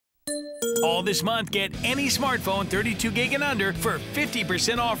All this month, get any smartphone 32 gig and under for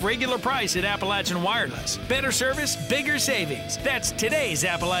 50% off regular price at Appalachian Wireless. Better service, bigger savings. That's today's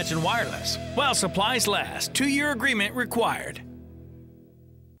Appalachian Wireless. While supplies last, 2-year agreement required.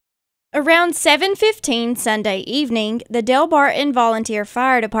 Around 7:15 Sunday evening, the Delbarton Volunteer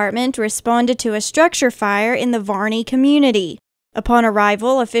Fire Department responded to a structure fire in the Varney community. Upon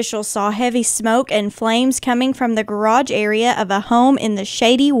arrival, officials saw heavy smoke and flames coming from the garage area of a home in the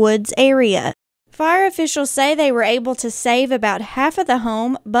Shady Woods area. Fire officials say they were able to save about half of the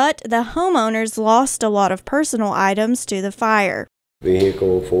home, but the homeowners lost a lot of personal items to the fire.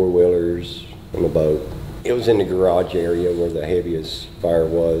 Vehicle, four-wheelers, and a boat. It was in the garage area where the heaviest fire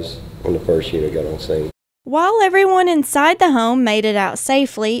was when the first unit got on scene. While everyone inside the home made it out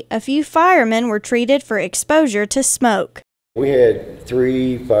safely, a few firemen were treated for exposure to smoke. We had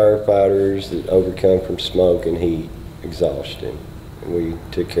 3 firefighters that overcome from smoke and heat exhaustion. And we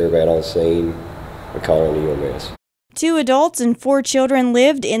took care of that on scene by calling EMS. 2 adults and 4 children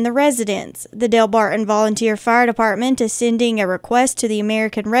lived in the residence. The Delbarton Volunteer Fire Department is sending a request to the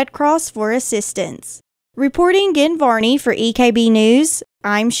American Red Cross for assistance. Reporting in Varney for EKB News,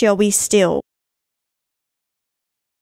 I'm Shelby Still.